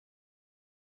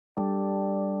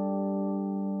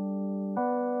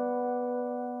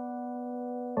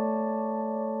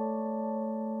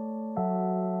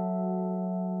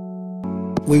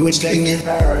We were staying in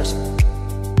Paris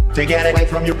to get away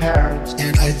from your parents.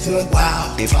 and I thought,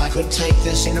 wow, if I could take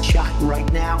this In a shot right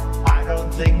now, I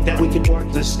don't think that we could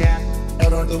work this out.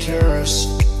 out on the terrace.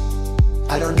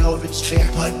 I don't know if it's fair,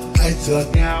 but I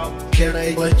thought, Now, can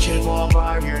I let you all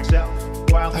by yourself.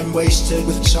 Well, I'm wasted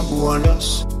with someone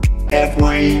else. if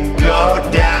we go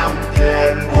down,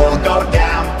 then we'll go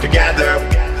down together.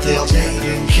 They'll say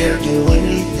you can't do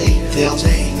anything. They'll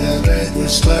say that it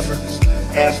was clever.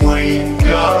 If we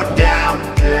go down,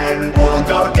 then we'll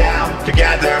go down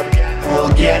together.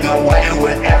 We'll get away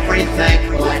with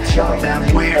everything. Let's show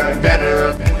them we're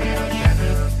better.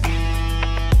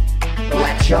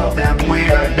 Let's show them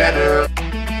we're better.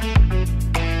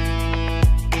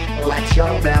 Let's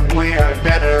show them we're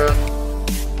better.